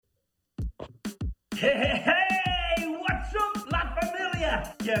Hey, what's up, La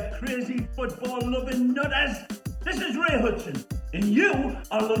Familia? You crazy football-loving nutters. This is Ray Hudson, and you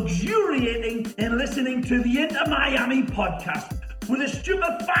are luxuriating in listening to the Inter Miami podcast with the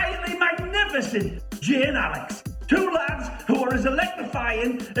stupefyingly magnificent Jay and Alex. Two lads who are as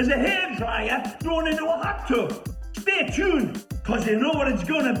electrifying as a hairdryer thrown into a hot tub. Stay tuned, because you know what it's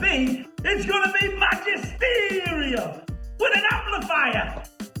going to be. It's going to be magisterial with an amplifier.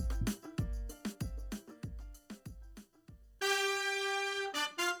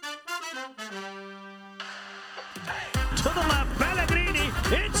 To the left, Pellegrini,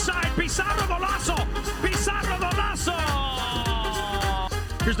 inside, Pizarro Golazo, Pizarro Golazo!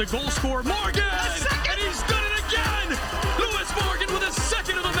 Here's the goal scorer, Morgan! And he's done it again! Lewis Morgan with his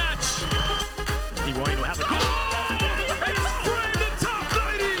second of the match! Higuain will have the goal! It's framed in top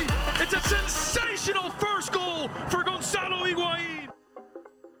 90! It's a sensational first goal for Gonzalo Higuain!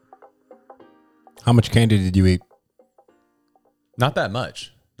 How much candy did you eat? Not that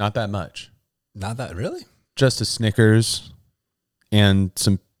much. Not that much. Not that, really? Just a Snickers and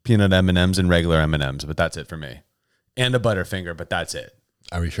some peanut M&Ms and regular M&Ms, but that's it for me. And a Butterfinger, but that's it.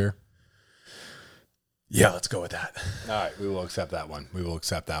 Are we sure? Yeah, let's go with that. All right, we will accept that one. We will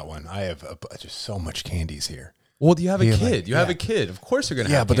accept that one. I have just so much candies here. Well, you have a Yeah, kid. like- You have yeah. a kid. Of course you're going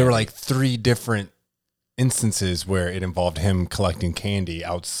to Yeah, have but there were candy. like 3 different instances where it involved him collecting candy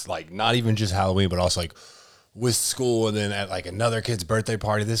out, like not even just Halloween, but also like with school and then at like another kid's birthday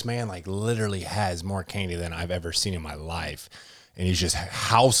party. This man like literally has more candy than I've ever seen in my life, and he's just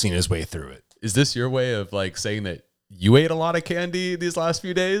housing his way through it. Is this your way of like saying that you ate a lot of candy these last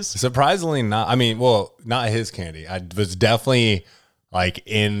few days? Surprisingly not. I mean, well, not his candy. I was definitely like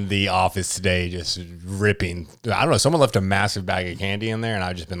in the office today just ripping. I don't know. Someone left a massive bag of candy in there, and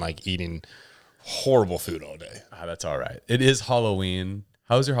I've just been like eating horrible food all day. Ah, that's all right. It is Halloween.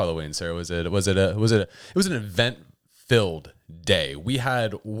 How was your Halloween, sir? It was an event filled day. We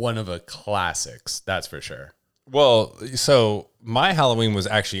had one of the classics, that's for sure. Well, so my Halloween was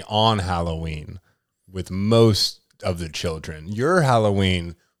actually on Halloween with most of the children. Your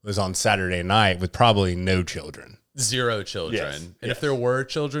Halloween was on Saturday night with probably no children. 0 children. Yes, And yes. if there were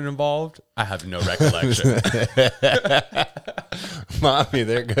children involved, I have no recollection. Mommy,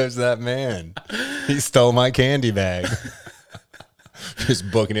 there goes that man. He stole my candy bag. Just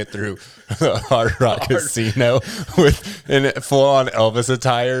booking it through the Hard Rock Casino with in full on Elvis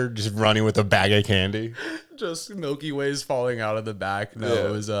attire, just running with a bag of candy. Just Milky Ways falling out of the back.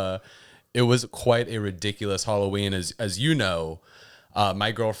 No, Yeah. it was quite a ridiculous Halloween. As you know,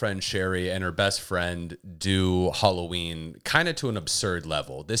 my girlfriend Sherry and her best friend do Halloween kind of to an absurd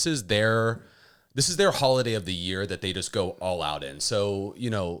level. This is their holiday of the year that they just go all out in. So, you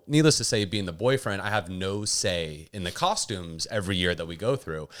know, needless to say, being the boyfriend, I have no say in the costumes every year that we go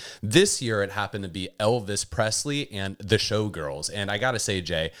through. This year, it happened to be Elvis Presley and the Showgirls. And I got to say,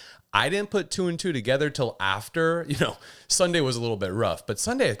 Jay, I didn't put 2 and 2 together till after, Sunday was a little bit rough. But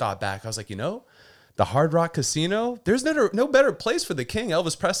Sunday, I thought back, I was like, the Hard Rock Casino, there's no better place for the king,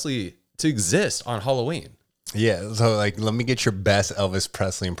 Elvis Presley, to exist on Halloween. Yeah, so like, let me get your best Elvis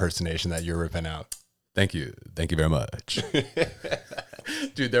Presley impersonation that you're ripping out. Thank you. Thank you very much.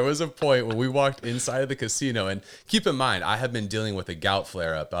 Dude, there was a point when we walked inside of the casino, and keep in mind, I have been dealing with a gout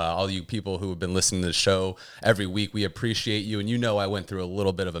flare-up. All you people who have been listening to the show every week, we appreciate you, and I went through a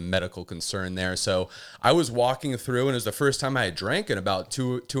little bit of a medical concern there. So I was walking through, and it was the first time I had drank in about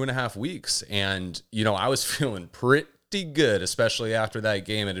two and a half weeks, and, I was feeling pretty good, especially after that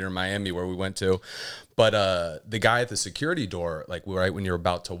game at Inter Miami where we went to. But the guy at the security door, like right when you're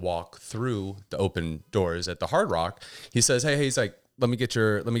about to walk through the open doors at the Hard Rock, he says, "Hey," he's like, let me get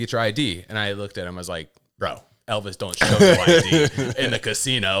your ID. And I looked at him, I was like, bro, Elvis don't show no ID in the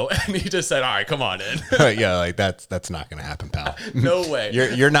casino. And he just said, all right, come on in. Yeah, like that's not gonna happen, pal. No way.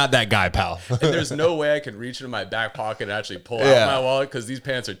 You're not that guy, pal. And there's no way I can reach into my back pocket and actually pull Yeah. out my wallet because these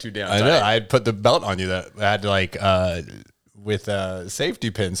pants are too damn I tight. know. I had put the belt on you that I had like with a safety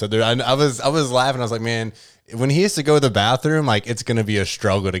pin. So there, I was laughing. I was like, man, when he has to go to the bathroom, like it's gonna be a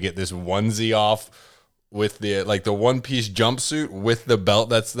struggle to get this onesie off with the one piece jumpsuit with the belt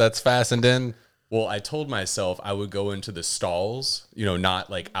that's fastened in. Well, I told myself I would go into the stalls, not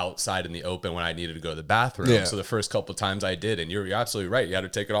like outside in the open when I needed to go to the bathroom. Yeah. So the first couple of times I did, and you're absolutely right. You had to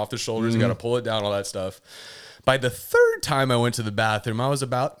take it off the shoulders. You got to pull it down, all that stuff. By the third time I went to the bathroom, I was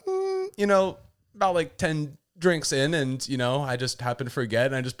about like 10 drinks in, and I just happened to forget,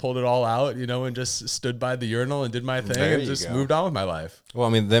 and I just pulled it all out, and just stood by the urinal and did my thing There and you just go. moved on with my life. Well, I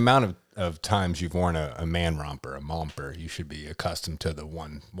mean, the amount of times you've worn a man romper, a momper, you should be accustomed to the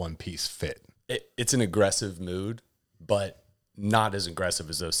one piece fit. It's an aggressive mood, but not as aggressive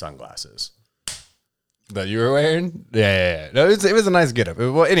as those sunglasses. That you were wearing? Yeah. No, it was a nice getup.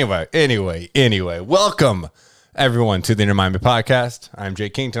 Well, anyway. Welcome, everyone, to the Inter Miami podcast. I'm Jay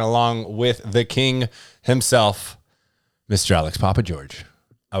Kington, along with the king himself, Mr. Alex Papa George.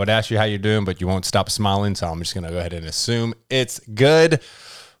 I would ask you how you're doing, but you won't stop smiling, so I'm just going to go ahead and assume it's good.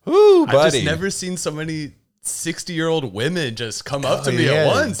 Woo, buddy. I've just never seen so many 60-year-old women just come up to me at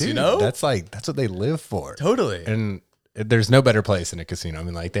once, dude, you know? That's what they live for. Totally. And there's no better place in a casino. I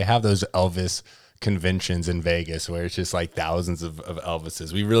mean, like, they have those Elvis conventions in Vegas where it's just like thousands of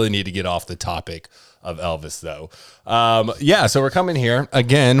Elvises. We really need to get off the topic of Elvis, though. So we're coming here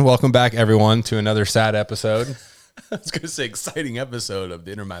again. Welcome back, everyone, to another sad episode. I was going to say exciting episode of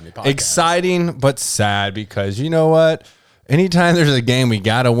the Inter Miami podcast. Exciting, but sad, because you know what? Anytime there's a game we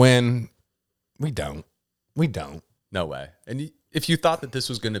got to win, we don't. No way. And if you thought that this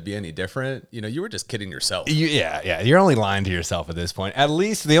was going to be any different, you were just kidding yourself. You're only lying to yourself at this point. At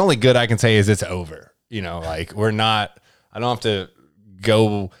least the only good I can say is it's over. Like, I don't have to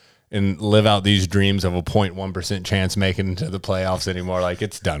go and live out these dreams of a 0.1% chance making it to the playoffs anymore. Like,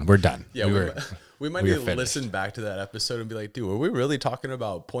 it's done. We're done. Yeah, we might need to listen back to that episode and be like, dude, were we really talking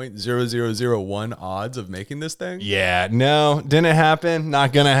about 0.0001 odds of making this thing? Yeah, no, didn't happen.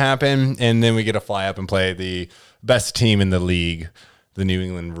 Not going to happen. And then we get to fly up and play the best team in the league, the New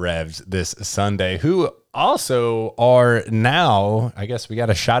England Revs, this Sunday, who also are now, I guess we got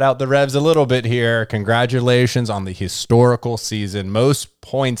to shout out the Revs a little bit here. Congratulations on the historical season. Most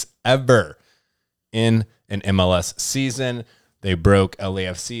points ever in an MLS season. They broke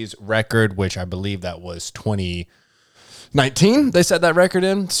LAFC's record, which I believe that was 2019. They set that record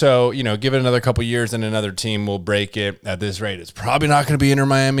in. So, give it another couple years and another team will break it. At this rate, it's probably not going to be Inter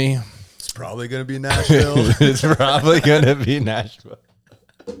Miami. It's probably going to be Nashville. It's probably going to be Nashville.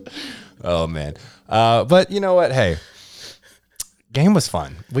 Oh, man. But you know what? Hey, game was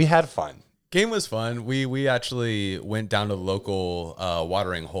fun. We had fun. Game was fun. We actually went down to the local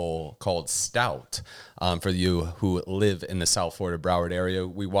watering hole called Stout. For you who live in the South Florida Broward area,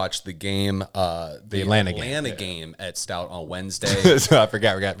 we watched the game, the Atlanta game at Stout on Wednesday. So I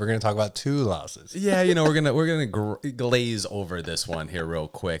forgot we're going to talk about 2 losses. Yeah, we're gonna glaze over this one here real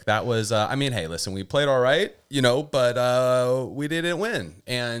quick. That was, hey, listen, we played all right, but we didn't win.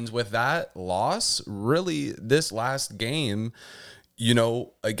 And with that loss, really, this last game,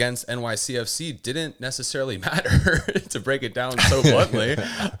 against NYCFC didn't necessarily matter, to break it down so bluntly.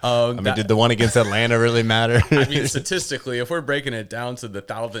 Did the one against Atlanta really matter? Statistically, if we're breaking it down to the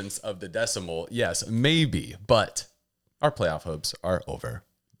thousandths of the decimal, yes, maybe. But our playoff hopes are over.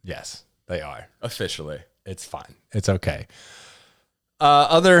 Yes, they are. Officially. It's fine. It's okay.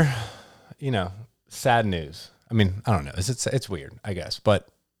 Other, sad news. I don't know. It's weird, I guess. But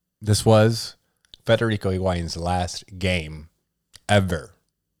this was Federico Higuain's last game ever,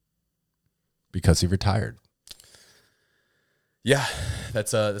 because he retired. Yeah,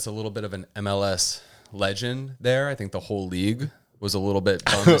 that's a little bit of an MLS legend there. I think the whole league was a little bit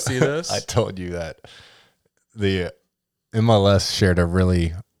bummed to see this. I told you that the MLS shared a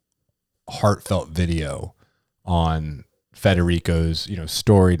really heartfelt video on Federico's,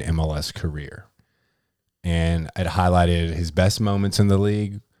 storied MLS career, and it highlighted his best moments in the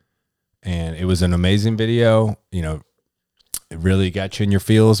league, and it was an amazing video. It really got you in your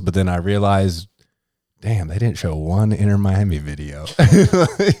feels, but then I realized, damn, they didn't show one Inter Miami video.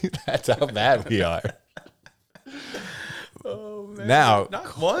 That's how bad we are. Oh, man. Now,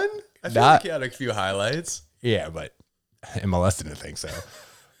 not one? I feel like he had a few highlights. Yeah, but MLS didn't think so.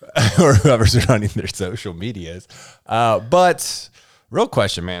 Or whoever's running their social medias. But real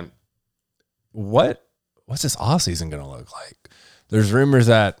question, man. What's this offseason going to look like? There's rumors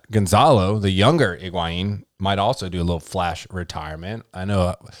that Gonzalo, the younger Higuain, might also do a little flash retirement. I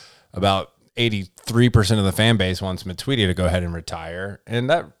know about 83% of the fan base wants Matuidi to go ahead and retire. And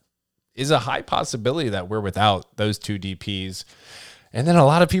that is a high possibility that we're without those 2 DPs. And then a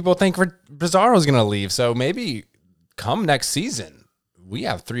lot of people think Pizarro is going to leave. So maybe come next season, we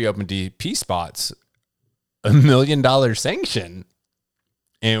have 3 open DP spots, $1 million sanction.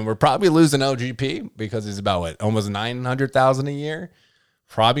 And we're probably losing LGP because he's about almost $900,000 a year.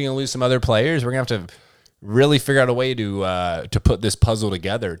 Probably gonna lose some other players. We're gonna have to really figure out a way to put this puzzle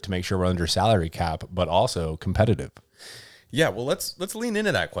together to make sure we're under salary cap, but also competitive. Yeah, well, let's lean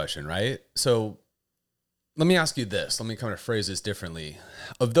into that question, right? So let me ask you this. Let me kind of phrase this differently.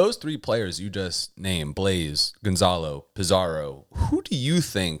 Of those 3 players you just named, Blaze, Gonzalo, Pizarro, who do you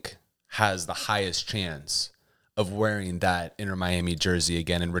think has the highest chance of wearing that Inter Miami jersey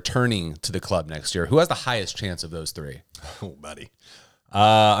again and returning to the club next year? Who has the highest chance of those 3? Oh, buddy.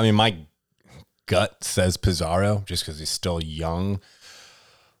 My gut says Pizarro just because he's still young.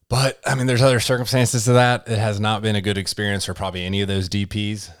 But But, I mean, there's other circumstances to that. It has not been a good experience for probably any of those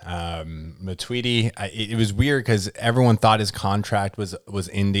DPs. Matuidi, it was weird because everyone thought his contract was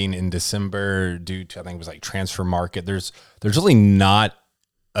ending in December due to, I think it was like transfer market. There's really not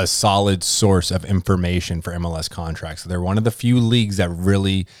a solid source of information for MLS contracts. They're one of the few leagues that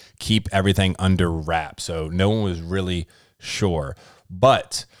really keep everything under wraps. So no one was really sure.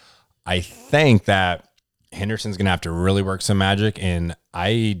 But I think that Henderson's going to have to really work some magic, and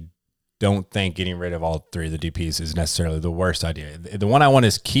I don't think getting rid of all three of the DPs is necessarily the worst idea. The one I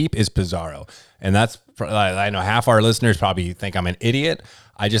want to keep is Pizarro, and that's, I know half our listeners probably think I'm an idiot.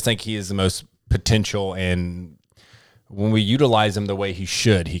 I just think he is the most potential, and when we utilize him the way he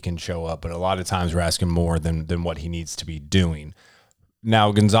should, he can show up, but a lot of times we're asking more than what he needs to be doing.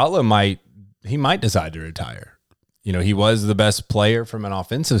 Now, Gonzalo might decide to retire. You know, he was the best player from an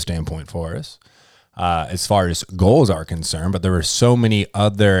offensive standpoint for us. As far as goals are concerned, but there were so many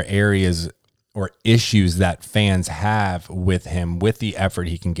other areas or issues that fans have with him, with the effort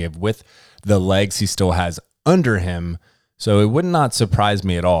he can give, with the legs he still has under him. So it would not surprise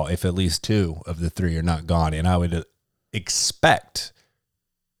me at all if at least two of the three are not gone. And I would expect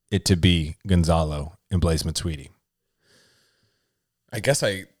it to be Gonzalo and Blaise Matuidi. I guess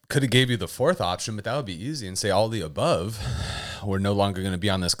I could have gave you the fourth option, but that would be easy and say all the above. We're no longer going to be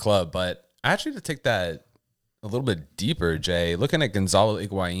on this club, but actually, to take that a little bit deeper, Jay, looking at Gonzalo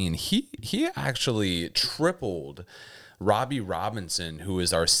Higuain, he actually tripled Robbie Robinson, who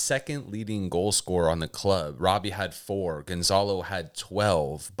is our second leading goal scorer on the club. Robbie had 4, Gonzalo had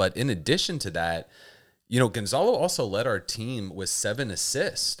 12. But in addition to that, you know, Gonzalo also led our team with 7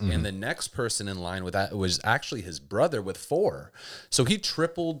 assists. Mm-hmm. And the next person in line with that was actually his brother with 4. So he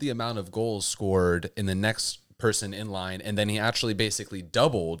tripled the amount of goals scored in the next person in line, and then he actually basically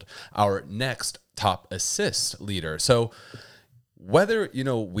doubled our next top assist leader. So whether, you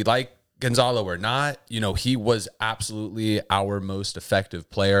know, we like Gonzalo or not, you know, he was absolutely our most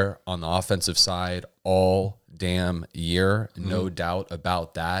effective player on the offensive side all damn year. No doubt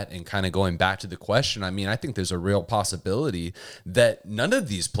about that. And kind of going back to the question, I mean, I think there's a real possibility that none of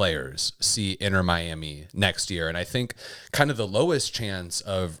these players see Inter Miami next year. And I think kind of the lowest chance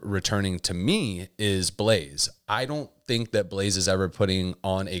of returning to me is Blaise. I don't think that Blaise is ever putting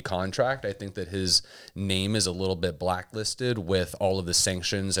on a contract. I think that his name is a little bit blacklisted with all of the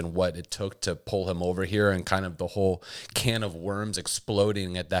sanctions and what it took to pull him over here and kind of the whole can of worms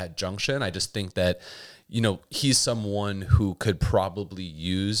exploding at that junction. I just think that, you know, he's someone who could probably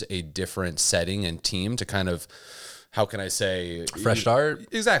use a different setting and team to kind of, how can I say? Fresh start?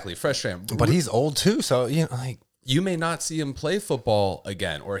 Exactly, fresh start. But he's old too, so, you know, like, you may not see him play football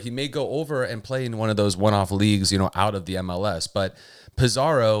again, or he may go over and play in one of those one-off leagues, you know, out of the MLS. But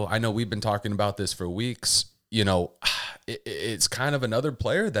Pizarro, I know we've been talking about this for weeks. You know, it's kind of another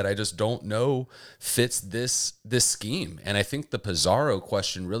player that I just don't know fits this scheme. And I think the Pizarro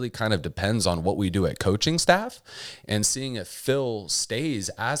question really kind of depends on what we do at coaching staff and seeing if Phil stays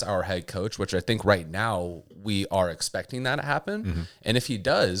as our head coach, which I think right now we are expecting that to happen. Mm-hmm. And if he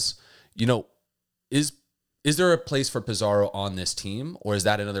does, you know, is there a place for Pizarro on this team, or is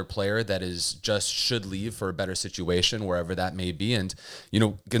that another player that is just should leave for a better situation wherever that may be? And, you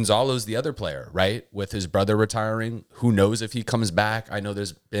know, Gonzalo's the other player, right? With his brother retiring, who knows if he comes back? I know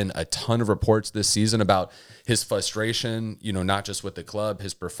there's been a ton of reports this season about his frustration, you know, not just with the club,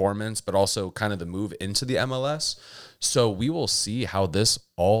 his performance, but also kind of the move into the MLS. So we will see how this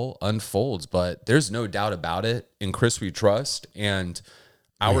all unfolds, but there's no doubt about it. In Chris we trust, and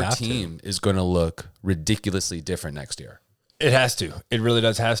our team is going to look ridiculously different next year. It has to. It really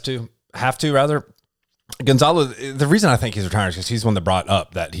does have to, rather. Gonzalo, the reason I think he's retiring is because he's the one that brought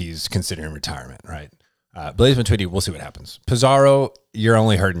up that he's considering retirement, right? Blaise Matuidi, we'll see what happens. Pizarro, you're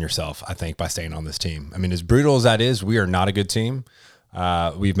only hurting yourself, I think, by staying on this team. I mean, as brutal as that is, we are not a good team.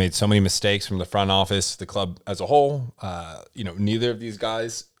 We've made so many mistakes from the front office, the club as a whole. You know, neither of these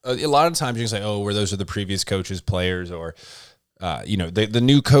guys, a lot of times you can say, oh, well, those are the previous coaches, players, or you know, the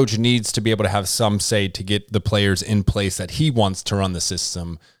new coach needs to be able to have some say to get the players in place that he wants to run the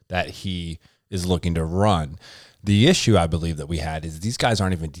system that he is looking to run. The issue I believe that we had is these guys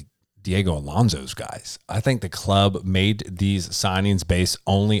aren't even Diego Alonso's guys. I think the club made these signings based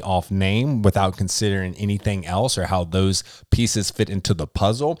only off name without considering anything else or how those pieces fit into the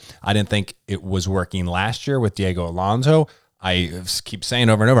puzzle. I didn't think it was working last year with Diego Alonso. I keep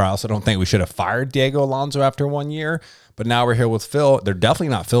saying over and over, I also don't think we should have fired Diego Alonso after 1 year. But now we're here with Phil. They're definitely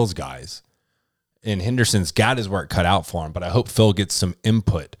not Phil's guys. And Henderson's got his work cut out for him. But I hope Phil gets some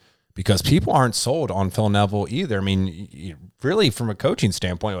input because people aren't sold on Phil Neville either. I mean, really, from a coaching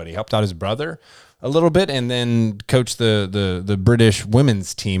standpoint, he helped out his brother. a little bit and then coached the British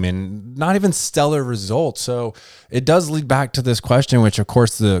women's team, and not even stellar results. So it does lead back to this question, which of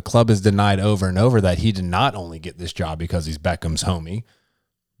course the club has denied over and over, that he did not only get this job because he's Beckham's homie,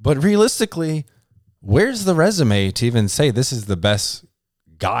 but realistically, where's the resume to even say this is the best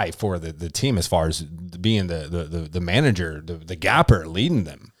guy for the team as far as being the manager, the gapper leading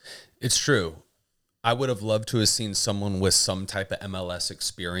them? It's true. I would have loved to have seen someone with some type of MLS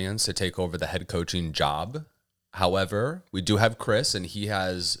experience to take over the head coaching job. However, we do have Chris, and he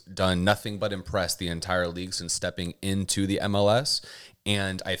has done nothing but impress the entire league since stepping into the MLS.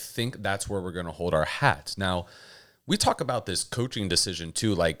 And I think that's where we're going to hold our hat. Now, we talk about this coaching decision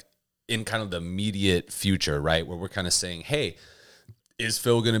too, like in kind of the immediate future, right? Where we're kind of saying, hey, is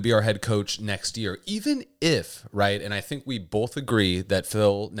Phil going to be our head coach next year? Even if, right? And I think we both agree that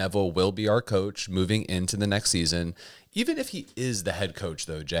Phil Neville will be our coach moving into the next season. Even if he is the head coach,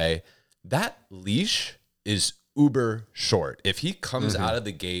 though, Jay, that leash is uber short. If he comes out of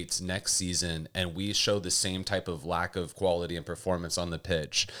the gates next season and we show the same type of lack of quality and performance on the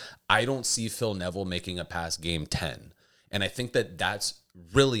pitch, I don't see Phil Neville making it past game 10. And I think that that's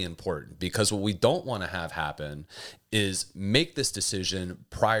really important, because what we don't want to have happen is make this decision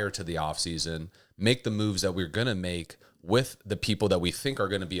prior to the offseason, make the moves that we're going to make with the people that we think are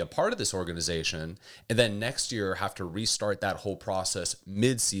going to be a part of this organization, and then next year have to restart that whole process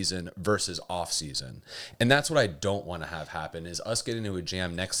mid-season versus off-season. And that's what I don't want to have happen, is us get into a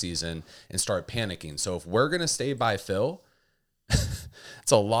jam next season and start panicking. So if we're going to stay by Phil,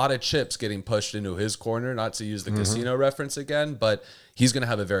 it's a lot of chips getting pushed into his corner, not to use the casino reference again, but he's going to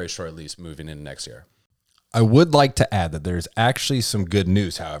have a very short lease moving into next year. I would like to add that there's actually some good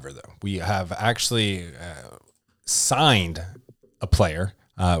news, however, though. We have actually signed a player.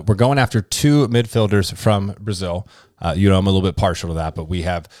 We're going after 2 midfielders from Brazil. I'm a little bit partial to that, but we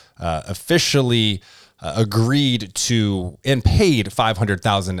have officially agreed to and paid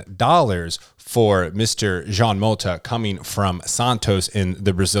 $500,000 for Mr. Jean Mota coming from Santos in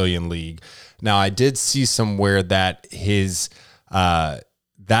the Brazilian league. Now, I did see somewhere that his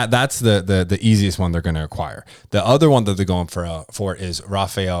that's the easiest one they're going to acquire. The other one that they're going for is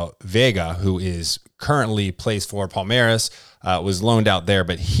Rafael Veiga, who is currently plays for Palmeiras, was loaned out there,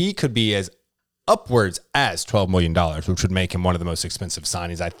 but he could be as upwards as $12 million, which would make him one of the most expensive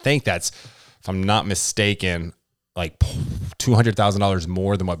signings. I think that's, if I'm not mistaken, like $200,000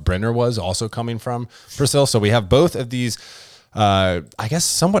 more than what Brenner was, also coming from Brazil. So we have both of these, I guess,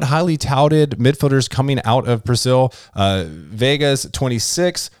 somewhat highly touted midfielders coming out of Brazil. Vega's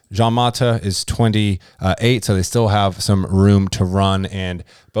 26, Jean Mota is 28, so they still have some room to run. And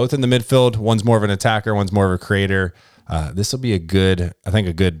both in the midfield, one's more of an attacker, one's more of a creator. This will be a good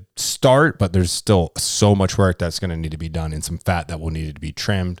start, but there's still so much work that's going to need to be done and some fat that will need to be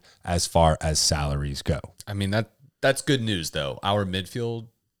trimmed as far as salaries go. I mean, that's good news, though. Our midfield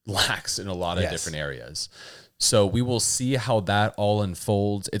lacks in a lot of different areas. So we will see how that all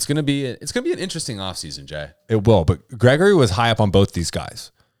unfolds. It's going to be an interesting offseason, Jay. It will, but Gregory was high up on both these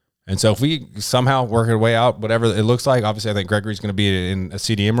guys. And so if we somehow work our way out, whatever it looks like, obviously I think Gregory's going to be in a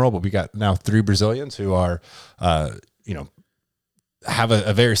CDM role, but we got now 3 Brazilians who are, have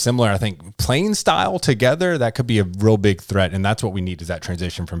a very similar, I think, playing style together. That could be a real big threat. And that's what we need, is that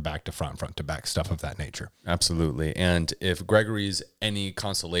transition from back to front to back, stuff of that nature. Absolutely. And if Gregory's any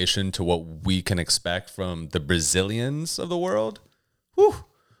consolation to what we can expect from the Brazilians of the world,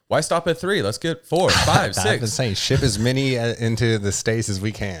 why stop at 3? Let's get 4, 5, 6. I've been saying, ship as many into the States as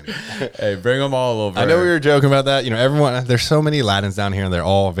we can. Hey, bring them all over. I know we were joking about that. Everyone, there's so many Latins down here, and they're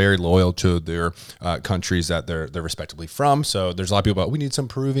all very loyal to their countries that they're respectively from. So there's a lot of people about, we need some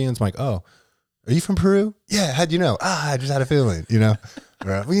Peruvians. I'm like, oh, are you from Peru? Yeah, how'd you know? I just had a feeling, We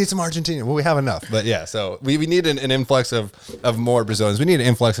need some Argentinian. Well, we have enough. But yeah, so we need an influx of more Brazilians. We need an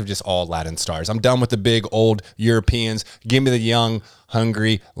influx of just all Latin stars. I'm done with the big old Europeans. Give me the young,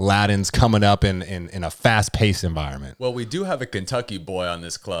 hungry Latins coming up in a fast-paced environment. Well, we do have a Kentucky boy on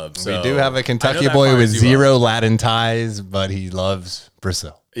this club. So we do have a Kentucky boy with 0 Latin ties, but he loves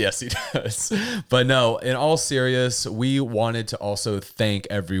Brazil. Yes, he does. But no, in all serious, we wanted to also thank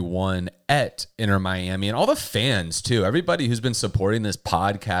everyone at Inter Miami and all the fans too. Everybody who's been supporting this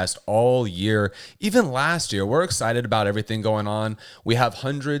podcast all year, even last year. We're excited about everything going on. We have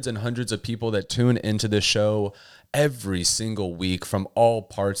hundreds and hundreds of people that tune into this show every single week from all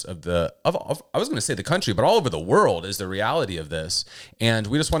parts of I was going to say the country, but all over the world is the reality of this. And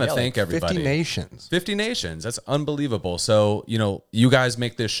we just want to thank everybody. 50 nations. 50 nations. That's unbelievable. So, you guys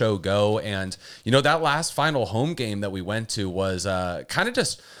make this show go. And, that last final home game that we went to was kind of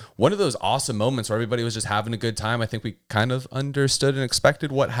just one of those awesome moments where everybody was just having a good time. I think we kind of understood and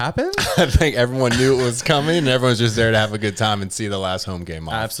expected what happened. I think everyone knew it was coming and everyone's just there to have a good time and see the last home game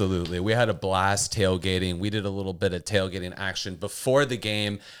off. Absolutely. We had a blast tailgating. We did a little bit of tailgating action before the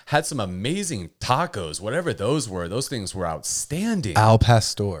game. Had some amazing tacos, whatever those were. Those things were outstanding. Al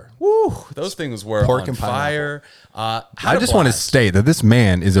Pastor. Woo! Those things were Pork on and fire. I just want to state that this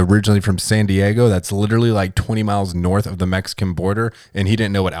man is originally from San Diego. That's literally like 20 miles north of the Mexican border, and he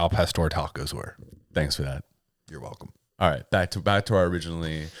didn't know what Al Pastor tacos were. Thanks for that. You're welcome. All right, back to our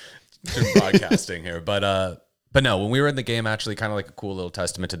originally broadcasting here, but no, when we were in the game, actually, kind of like a cool little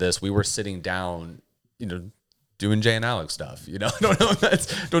testament to this, we were sitting down, doing Jay and Alex stuff. I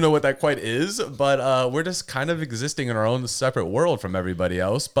don't know what that quite is, but we're just kind of existing in our own separate world from everybody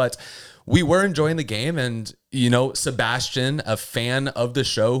else. But we were enjoying the game, and Sebastian, a fan of the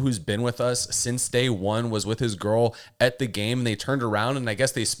show who's been with us since day one, was with his girl at the game, and they turned around and I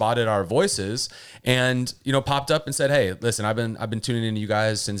guess they spotted our voices and popped up and said, "Hey, listen, I've been tuning in to you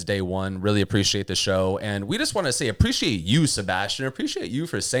guys since day one. Really appreciate the show, and we just want to say appreciate you, Sebastian. Appreciate you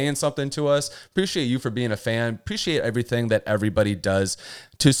for saying something to us. Appreciate you for being a fan. Appreciate everything that everybody does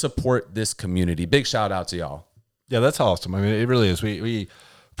to support this community. Big shout out to y'all." Yeah, that's awesome. I mean, it really is. We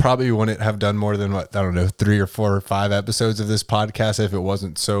probably wouldn't have done more than 3 or 4 or 5 episodes of this podcast if it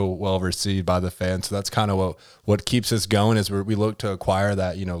wasn't so well received by the fans. So that's kind of what keeps us going, is we look to acquire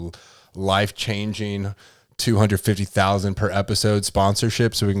that life-changing 250,000 per episode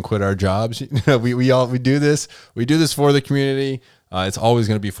sponsorship so we can quit our jobs. We do this for the community. It's always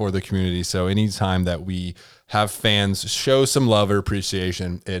going to be for the community. So anytime that we have fans show some love or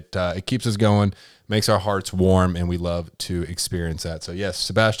appreciation, it keeps us going, makes our hearts warm, and we love to experience that. So yes,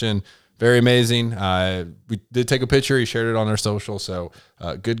 Sebastian, very amazing. We did take a picture. He shared it on our social. So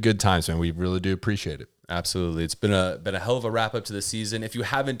good times, man. We really do appreciate it. Absolutely. It's been a hell of a wrap up to the season. If you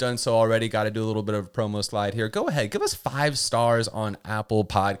haven't done so already, got to do a little bit of a promo slide here. Go ahead. Give us 5 stars on Apple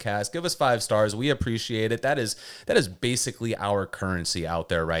Podcasts. Give us 5 stars. We appreciate it. That is basically our currency out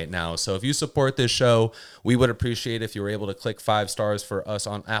there right now. So if you support this show, we would appreciate if you were able to click 5 stars for us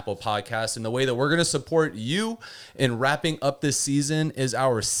on Apple Podcasts. And the way that we're going to support you in wrapping up this season is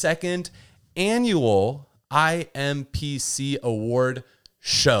our 2nd annual IMPC Award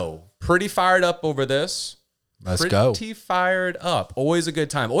show. Pretty fired up over this. Let's go. Pretty fired up. Always a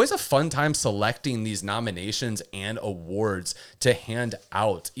good time. Always a fun time selecting these nominations and awards to hand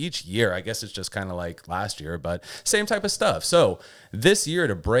out each year. I guess it's just kind of like last year, but same type of stuff. So this year,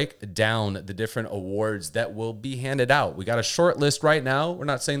 to break down the different awards that will be handed out, we got a short list right now. We're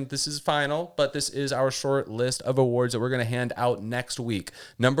not saying that this is final, but this is our short list of awards that we're going to hand out next week.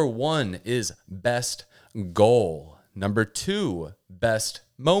 Number 1 is Best Goal. Number 2, Best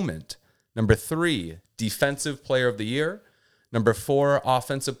Moment. Number 3, Defensive Player of the Year. Number 4,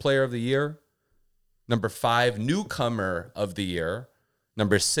 Offensive Player of the Year. Number 5, Newcomer of the Year.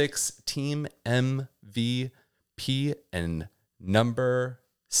 Number 6, Team MVP. And number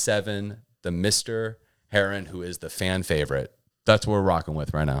 7, the Mr. Heron, who is the fan favorite. That's what we're rocking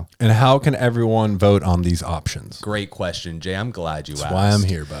with right now. And how can everyone vote on these options? Great question, Jay. I'm glad you asked. That's why I'm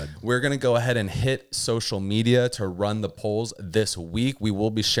here, bud. We're going to go ahead and hit social media to run the polls this week. We will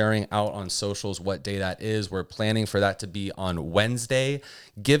be sharing out on socials what day that is. We're planning for that to be on Wednesday.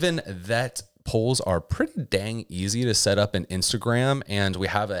 Given that polls are pretty dang easy to set up in Instagram, and we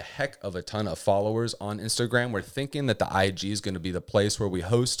have a heck of a ton of followers on Instagram, we're thinking that the IG is going to be the place where we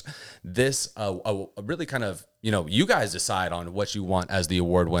host this a really kind of, you guys decide on what you want as the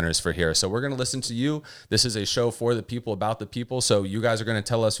award winners for here. So we're going to listen to you. This is a show for the people, about the people. So you guys are going to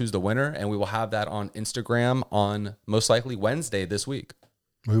tell us who's the winner, and we will have that on Instagram on most likely Wednesday this week.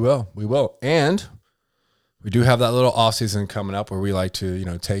 We will. And we do have that little off season coming up where we like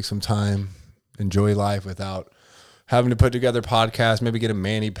to, take some time, enjoy life without having to put together podcasts, maybe get a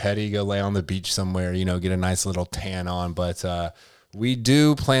mani-pedi, go lay on the beach somewhere, get a nice little tan on. But we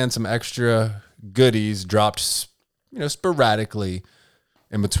do plan some extra goodies dropped, sporadically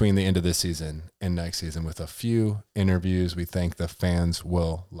in between the end of this season and next season with a few interviews we think the fans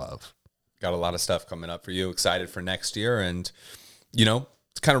will love. Got a lot of stuff coming up for you. Excited for next year. And,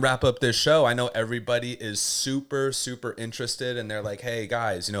 to kind of wrap up this show, I know everybody is super, super interested, and they're like, hey,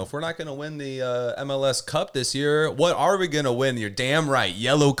 guys, if we're not going to win the MLS Cup this year, what are we going to win? You're damn right.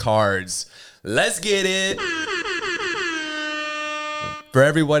 Yellow cards. Let's get it. For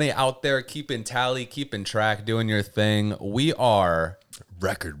everybody out there keeping tally, keeping track, doing your thing, we are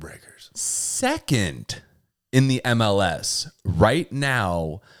Record breakers. second in the MLS right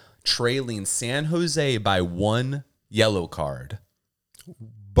now, trailing San Jose by 1 yellow card.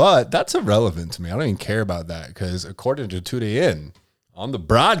 But that's irrelevant to me. I don't even care about that because according to TuneIn, on the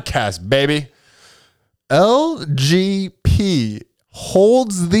broadcast, baby, LGP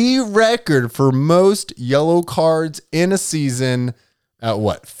holds the record for most yellow cards in a season at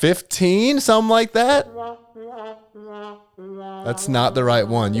what, 15? Something like that? That's not the right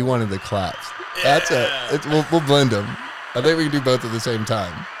one. You wanted the claps. That's it. We'll blend them. I think we can do both at the same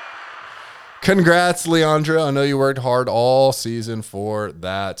time. Congrats, Leandro. I know you worked hard all season for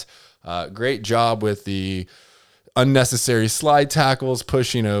that. Great job with the unnecessary slide tackles,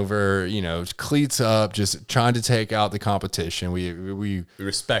 pushing over, cleats up, just trying to take out the competition. We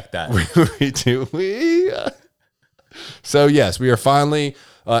respect that. We do. So, yes, we are finally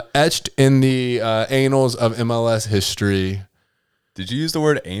etched in the annals of MLS history. Did you use the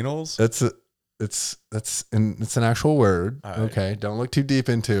word anals? It's an actual word. Right. Okay, don't look too deep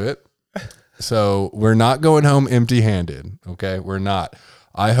into it. So we're not going home empty-handed. Okay, we're not.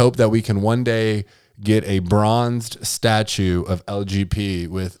 I hope that we can one day get a bronzed statue of LGP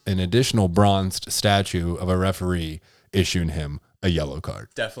with an additional bronzed statue of a referee issuing him a yellow card.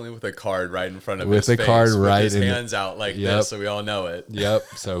 Definitely with a card right in front of With his a face, card with right his in hands out like this, so we all know it. Yep.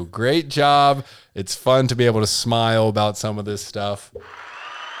 So great job. It's fun to be able to smile about some of this stuff.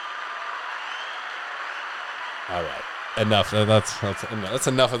 All right. Enough. That's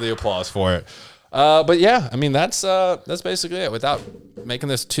enough of the applause for it. But yeah, I mean that's basically it. Without making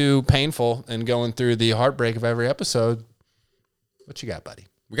this too painful and going through the heartbreak of every episode, what you got, buddy?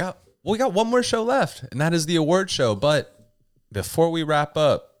 We got one more show left, and that is the award show. But before we wrap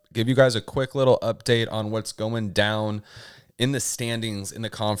up, give you guys a quick little update on what's going down in the standings in the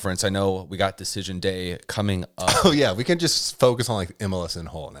conference. I know we got decision day coming up. Oh yeah, we can just focus on like MLS in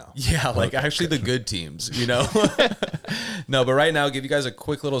whole now. Yeah, like actually the good teams, No, but right now, give you guys a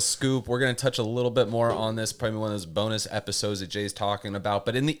quick little scoop. We're going to touch a little bit more on this, probably one of those bonus episodes that Jay's talking about.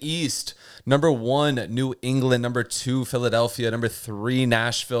 But in the East, number 1, New England. Number 2, Philadelphia. Number 3,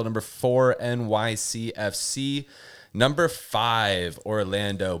 Nashville. Number 4, NYCFC. Number 5,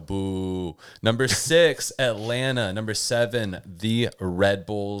 Orlando. Boo. Number 6, Atlanta. Number 7, the Red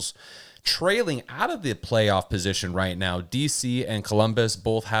Bulls. Trailing out of the playoff position right now, DC and Columbus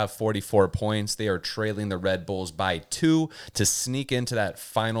both have 44 points. They are trailing the Red Bulls by 2 to sneak into that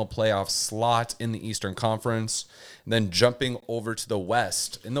final playoff slot in the Eastern Conference. And then jumping over to the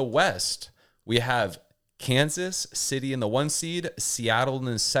West. In the West, we have Kansas City in the 1 seed, Seattle in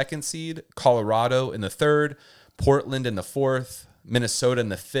the 2nd seed, Colorado in the 3rd, Portland in the 4th, Minnesota in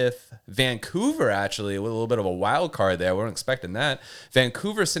the 5th, Vancouver actually with a little bit of a wild card there. We weren't expecting that.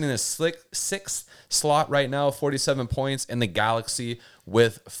 Vancouver sitting in the 6th slot right now, 47 points, and the Galaxy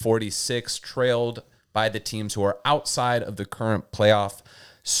with 46, trailed by the teams who are outside of the current playoff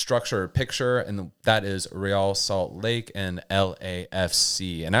structure or picture, and that is Real Salt Lake and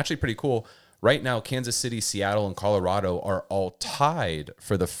LAFC. And actually pretty cool. Right now, Kansas City, Seattle, and Colorado are all tied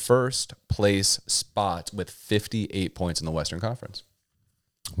for the first place spot with 58 points in the Western Conference.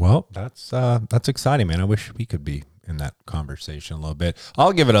 Well, that's exciting, man. I wish we could be in that conversation a little bit.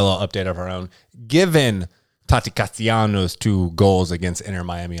 I'll give it a little update of our own. Given Tati Castellanos' 2 goals against Inter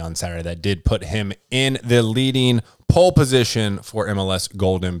Miami on Saturday, that did put him in the leading pole position for MLS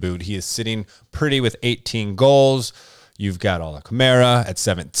Golden Boot. He is sitting pretty with 18 goals. You've got Ola Kamara at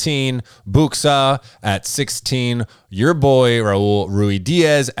 17, Buxa at 16, your boy Raul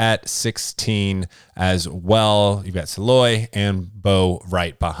Ruidiaz at 16 as well. You've got Saloy and Bo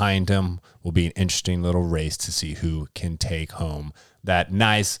right behind him. Will be an interesting little race to see who can take home that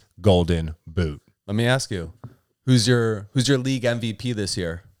nice golden boot. Let me ask you, who's your league MVP this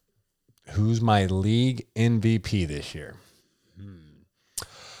year? Who's my league MVP this year?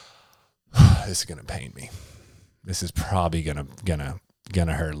 This is gonna pain me. This is probably gonna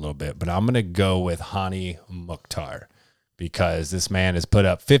hurt a little bit, but I'm gonna go with Hani Mukhtar because this man has put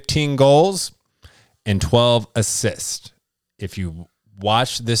up 15 goals and 12 assists. If you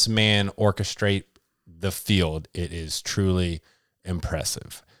watch this man orchestrate the field, it is truly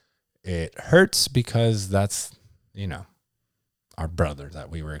impressive. It hurts because that's, our brother that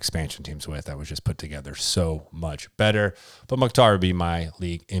we were expansion teams with that was just put together so much better. But Mukhtar would be my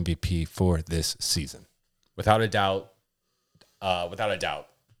league MVP for this season. Without a doubt.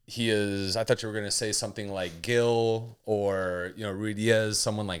 He is, I thought you were going to say something like Gil or, Ruidiaz,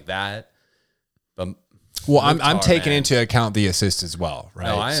 someone like that. But Well, I'm taking into account the assists as well, right?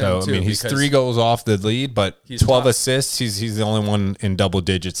 No, I am so too, I mean, he's because 3 goals off the lead, but 12 top. assists. He's the only one in double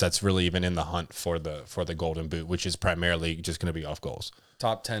digits that's really even in the hunt for the Golden Boot, which is primarily just going to be off goals.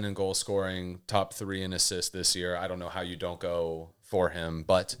 Top 10 in goal scoring, top 3 in assists this year. I don't know how you don't go for him,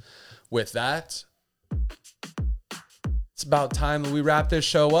 but with that, it's about time that we wrap this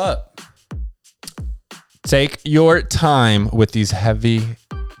show up. Take your time with these heavy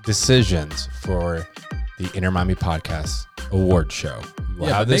decisions for the Inter Miami Podcast Award Show. We'll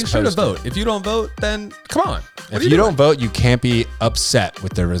Yeah, have but this make sure to posted. vote. If you don't vote, then come on. If you don't vote, you can't be upset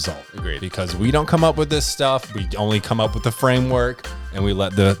with the result. Agreed. Because we don't come up with this stuff. We only come up with the framework, and we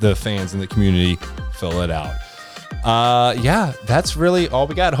let the fans in the community fill it out. Yeah, that's really all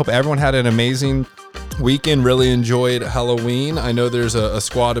we got. I hope everyone had an amazing weekend. Really enjoyed Halloween. I know there's a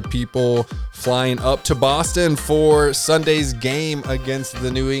squad of people flying up to Boston for Sunday's game against the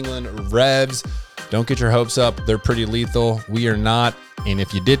New England Revs. Don't get your hopes up. They're pretty lethal. We are not. And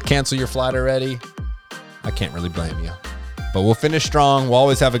if you did cancel your flight already, I can't really blame you. But we'll finish strong. We'll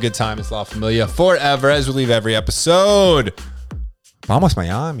always have a good time. It's La Familia forever as we leave every episode. Vamos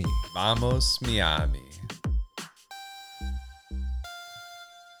Miami. Vamos, Miami.